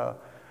that,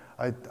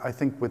 I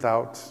think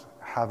without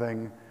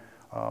having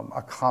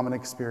a common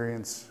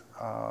experience,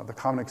 the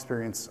common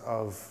experience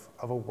of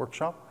a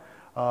workshop,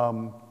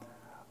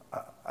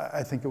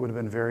 I think it would have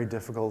been very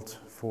difficult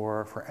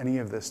for any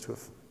of this to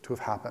have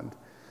happened.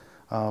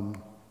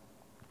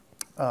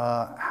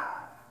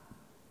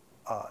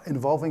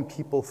 Involving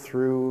people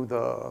through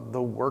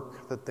the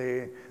work that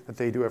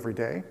they do every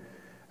day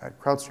at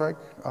CrowdStrike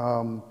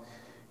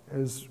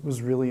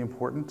was really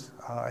important.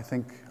 I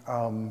think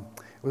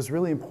it was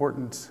really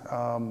important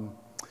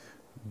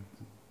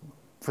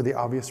for the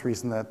obvious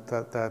reason that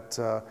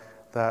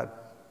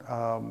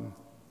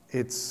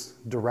it's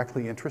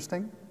directly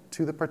interesting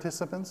to the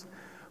participants,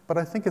 but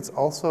I think it's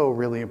also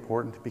really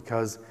important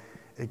because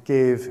it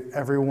gave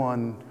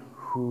everyone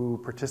who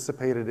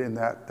participated in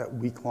that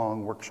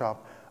week-long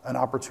workshop an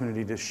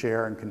opportunity to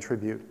share and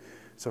contribute.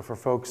 So for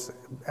folks,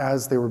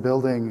 as they were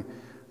building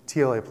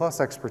TLA plus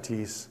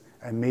expertise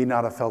and may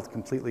not have felt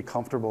completely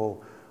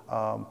comfortable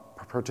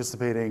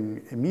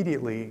participating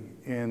immediately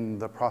in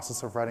the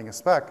process of writing a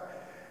spec,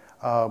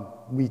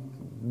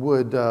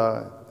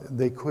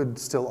 they could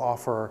still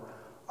offer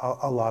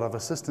a lot of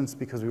assistance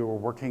because we were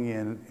working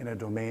in a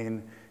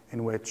domain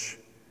in which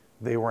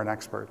they were an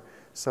expert.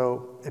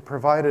 So it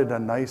provided a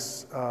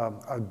nice,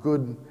 a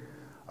good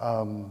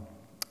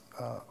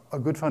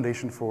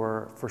foundation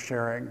for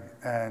sharing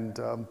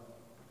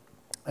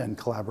and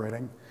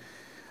collaborating.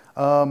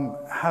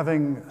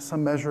 Having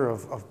some measure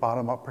of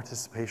bottom-up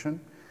participation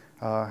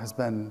has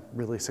been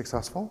really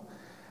successful.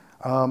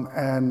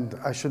 And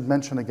I should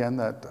mention again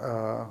that,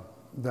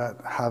 that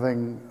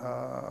having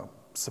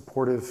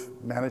supportive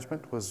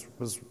management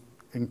was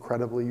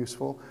incredibly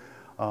useful,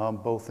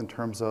 both in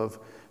terms of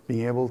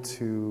being able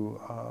to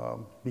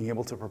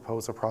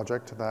propose a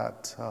project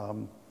that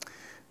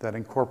that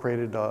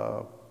incorporated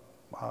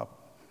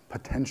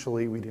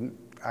potentially, we didn't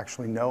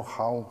actually know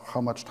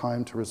how much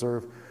time to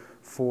reserve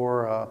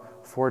for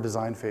a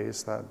design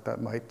phase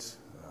that might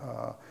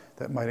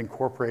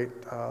incorporate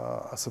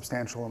a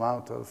substantial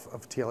amount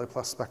of TLA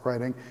plus spec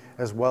writing,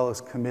 as well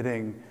as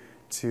committing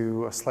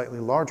to a slightly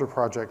larger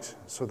project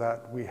so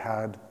that we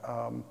had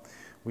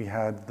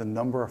the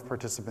number of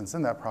participants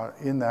in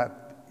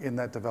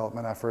that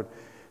development effort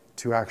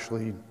to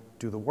actually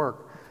do the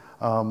work.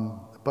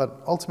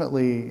 But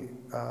ultimately,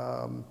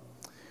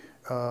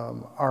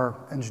 our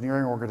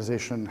engineering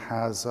organization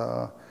has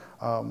a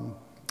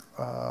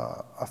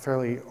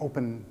fairly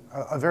open,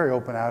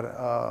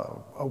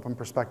 open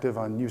perspective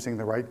on using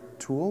the right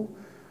tool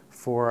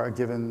for a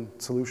given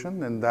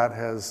solution, and that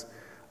has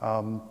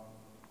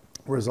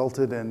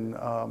resulted in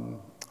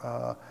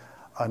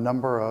a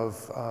number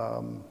of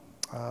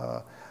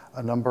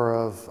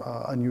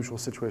unusual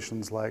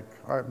situations, like,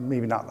 or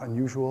maybe not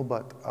unusual,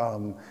 but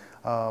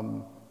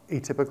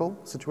atypical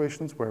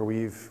situations where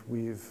we've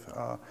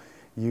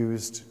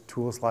used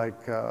tools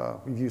like,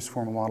 we've used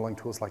formal modeling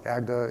tools like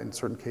AGDA in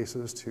certain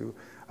cases to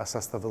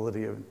assess the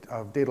validity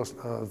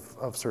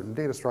of certain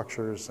data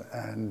structures,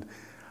 and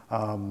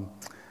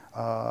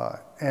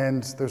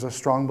there's a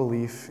strong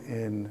belief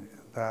in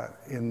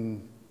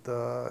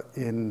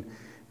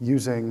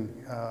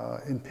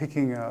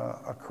picking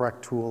a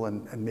correct tool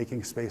and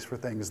making space for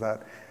things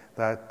that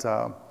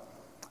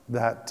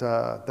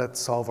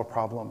solve a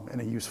problem in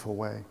a useful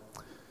way.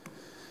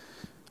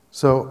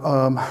 So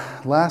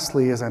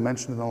lastly, as I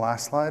mentioned in the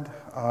last slide,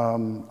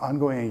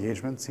 ongoing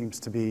engagement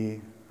seems to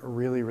be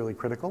really, really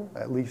critical,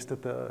 at least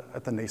at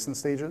the nascent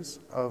stages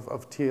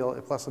of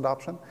TLA plus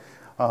adoption.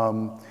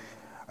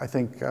 I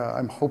think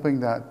I'm hoping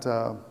that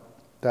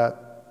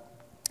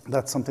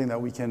that's something that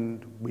we can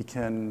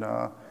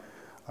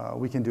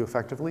do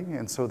effectively,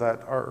 and so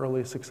that our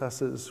early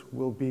successes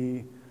will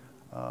be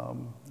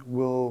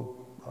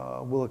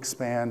will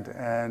expand,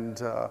 and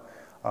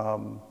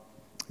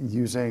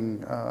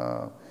using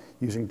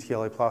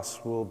TLA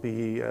plus will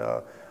be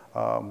a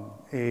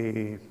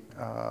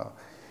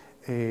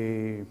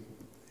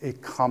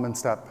common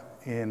step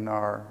in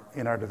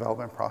our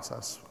development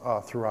process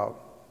throughout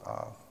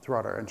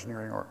our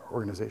engineering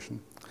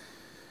organization.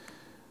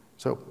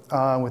 So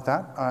with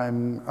that,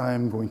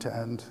 I'm going to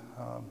end.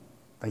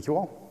 Thank you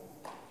all.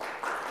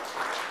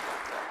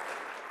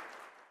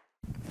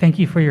 Thank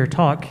you for your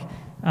talk.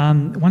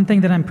 One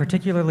thing that I'm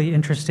particularly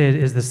interested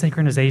in is the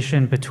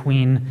synchronization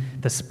between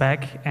the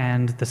spec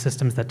and the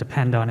systems that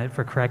depend on it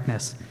for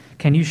correctness.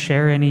 Can you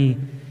share any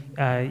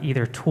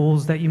either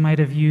tools that you might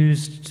have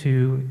used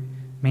to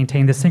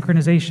maintain the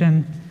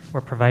synchronization,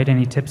 or provide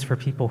any tips for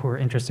people who are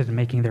interested in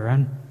making their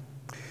own?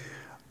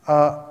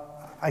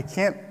 I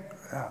can't.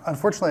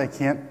 Unfortunately, I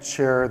can't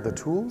share the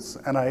tools,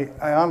 and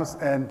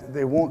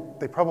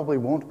they probably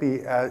won't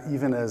be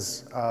even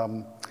as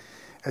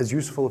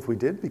useful if we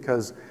did,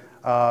 because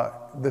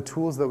the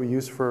tools that we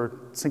use for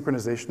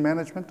synchronization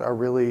management are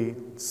really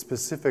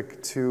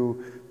specific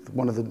to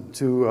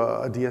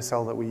a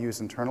DSL that we use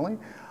internally.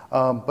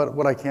 But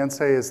what I can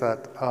say is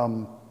that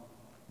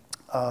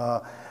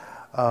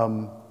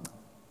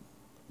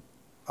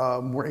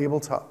we're able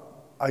to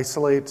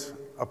isolate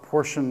a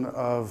portion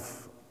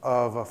of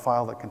a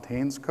file that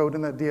contains code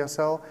in that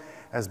DSL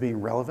as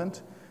being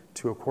relevant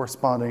to a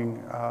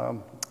corresponding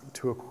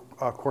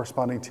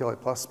TLA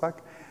plus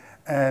spec.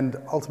 And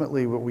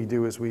ultimately, what we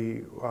do is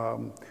we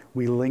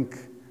link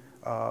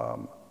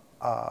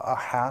a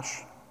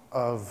hash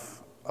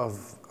of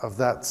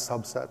that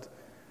subset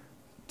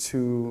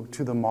to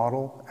the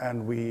model,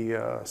 and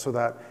so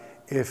that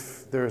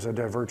if there's a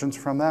divergence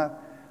from that,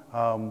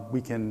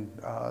 we can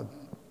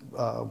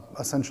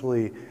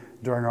essentially,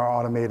 during our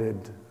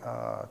automated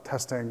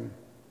testing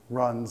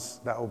runs,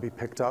 that will be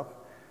picked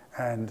up,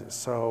 and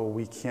so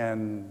we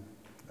can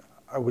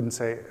I wouldn't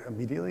say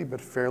immediately, but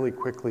fairly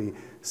quickly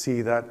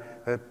see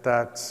that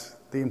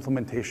the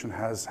implementation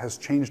has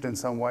changed in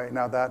some way.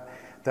 Now that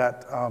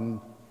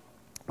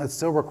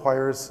still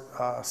requires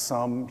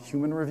some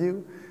human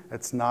review.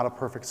 It's not a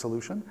perfect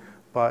solution,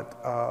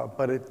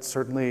 but it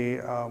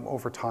certainly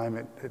over time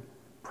it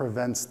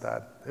prevents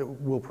that. It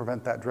will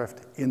prevent that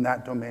drift in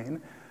that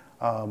domain.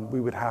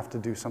 We would have to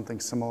do something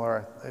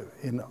similar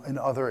in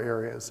other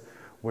areas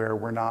where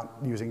we're not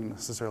using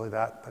necessarily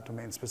that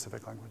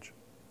domain-specific language.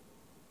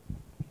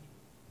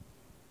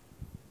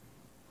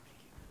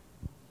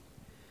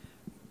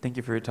 Thank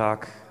you for your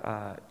talk.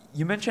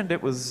 You mentioned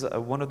it was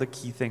one of the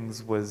key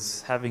things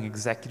was having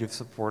executive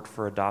support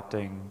for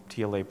adopting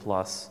TLA+.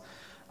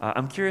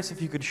 I'm curious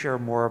if you could share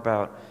more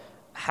about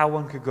how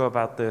one could go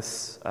about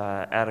this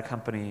at a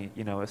company,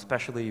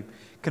 especially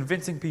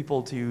convincing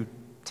people to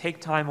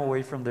take time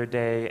away from their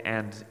day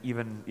and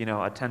even,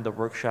 attend a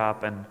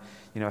workshop and,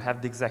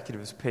 have the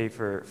executives pay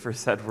for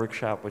said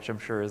workshop, which I'm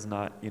sure is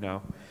not,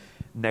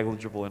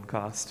 negligible in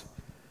cost.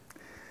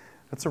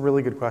 That's a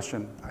really good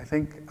question. I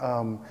think,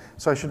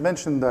 so I should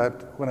mention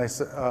that when I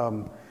said,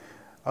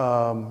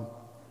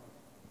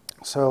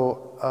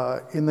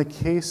 in the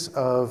case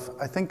of,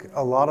 I think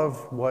a lot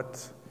of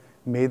what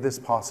made this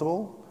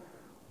possible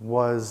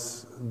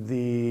was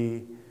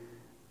the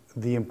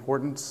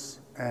importance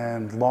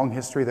and long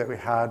history that we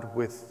had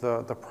with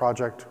the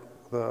project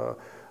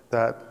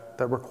that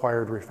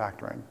required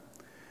refactoring.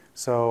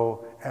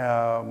 So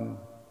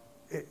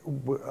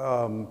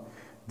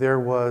there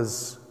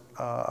was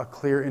a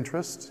clear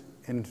interest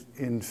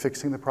in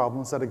fixing the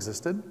problems that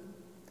existed.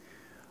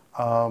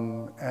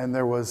 And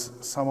there was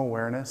some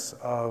awareness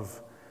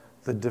of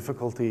the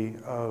difficulty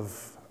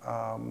of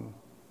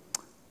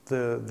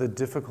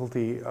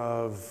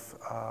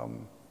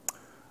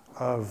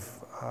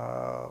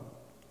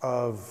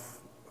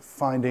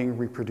finding,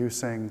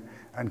 reproducing,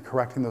 and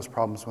correcting those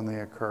problems when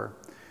they occur.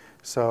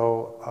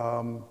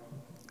 So,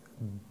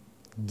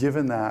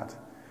 given that,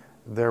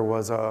 there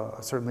was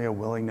certainly a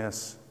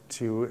willingness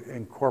to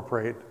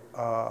incorporate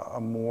a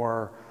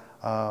more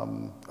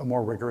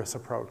rigorous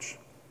approach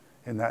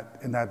in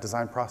that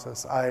design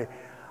process. I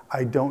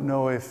don't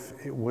know if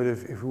we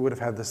would have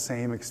had the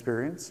same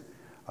experience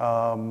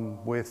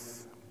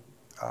with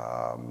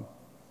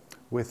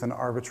an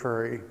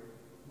arbitrary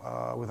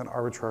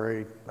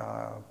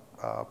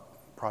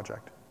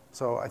project.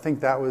 So I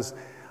think that was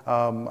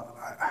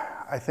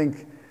I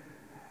think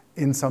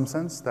in some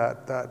sense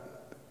that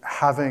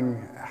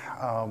having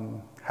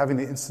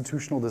the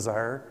institutional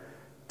desire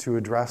to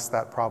address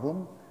that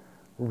problem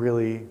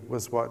really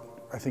was what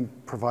I think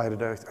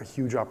provided a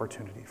huge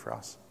opportunity for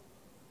us.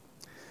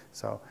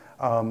 So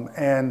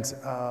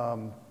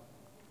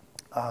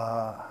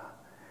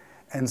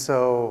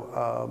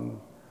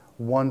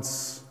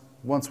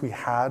once we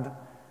had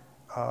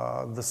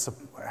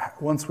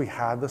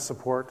the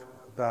support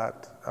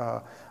that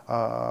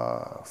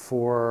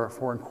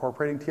for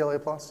incorporating TLA+,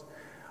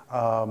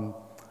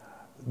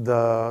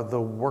 the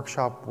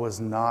workshop was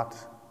not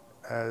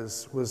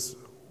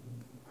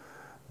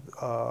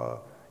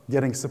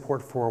getting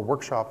support for a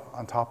workshop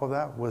on top of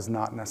that was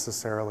not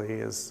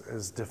necessarily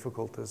as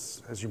difficult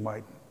as you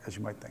might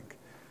think.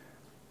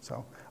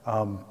 So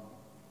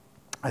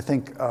I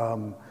think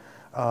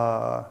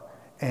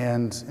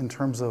and in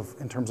terms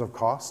of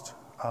cost,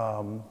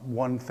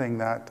 one thing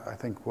that I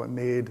think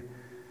made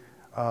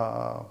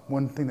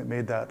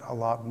that a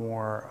lot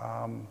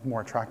more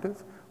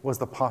attractive was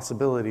the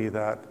possibility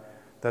that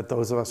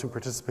those of us who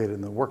participated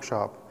in the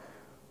workshop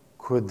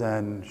could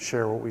then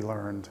share what we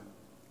learned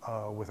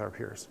with our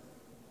peers.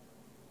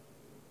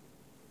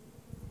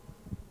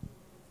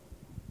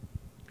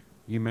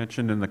 You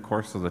mentioned in the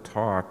course of the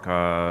talk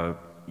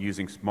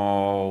using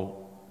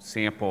small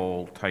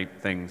sample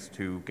type things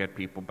to get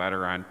people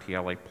better on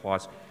TLA+.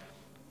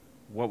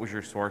 What was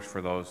your source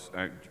for those?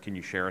 Can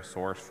you share a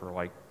source for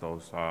like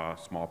those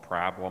small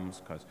problems?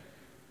 Because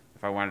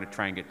if I wanted to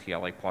try and get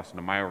TLA+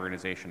 into my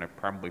organization, I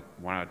probably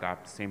want to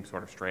adopt the same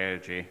sort of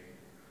strategy.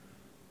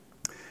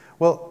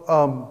 Well,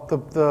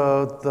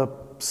 the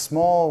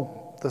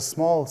small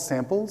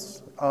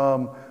samples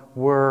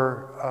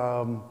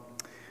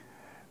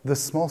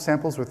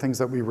were things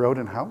that we wrote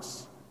in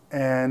house,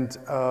 and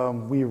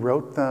we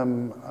wrote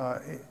them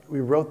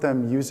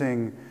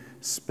using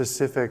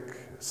specific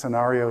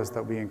scenarios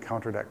that we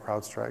encountered at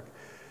CrowdStrike.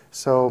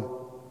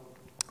 So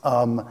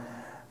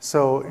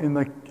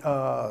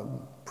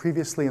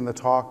previously in the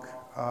talk,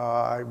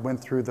 I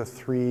went through the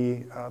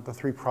three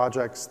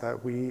projects that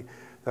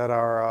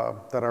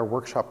our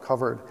workshop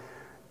covered.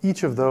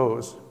 Each of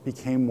those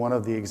became one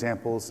of the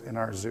examples in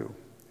our zoo,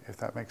 if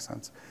that makes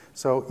sense.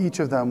 So each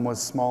of them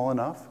was small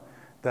enough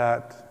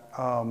that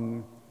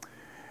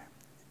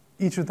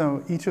each of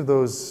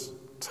those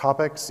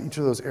topics, each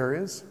of those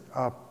areas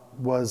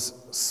was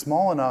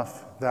small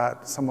enough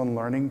that someone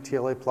learning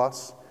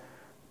TLA+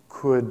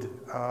 could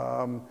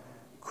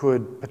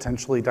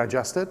potentially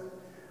digest it,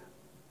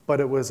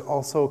 but it was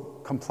also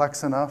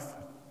complex enough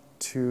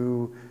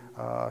to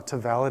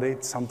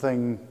validate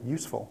something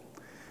useful.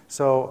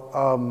 So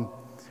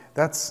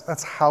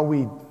that's how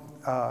we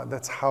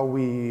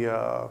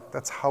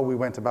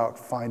went about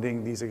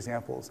finding these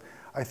examples.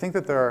 I think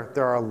that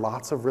there are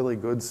lots of really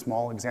good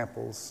small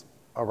examples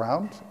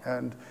around,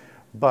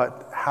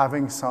 but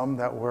having some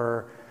that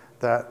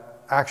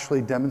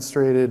actually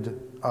demonstrated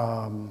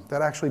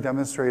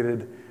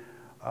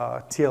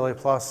TLA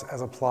plus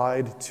as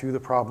applied to the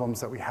problems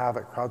that we have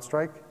at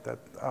CrowdStrike that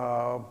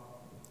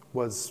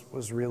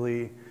was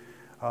really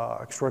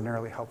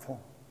extraordinarily helpful.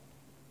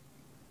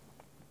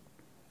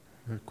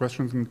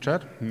 Questions in the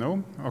chat?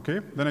 No? Okay,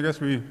 then I guess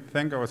we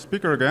thank our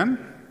speaker again.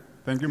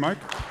 Thank you, Mike.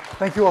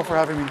 Thank you all for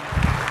having me.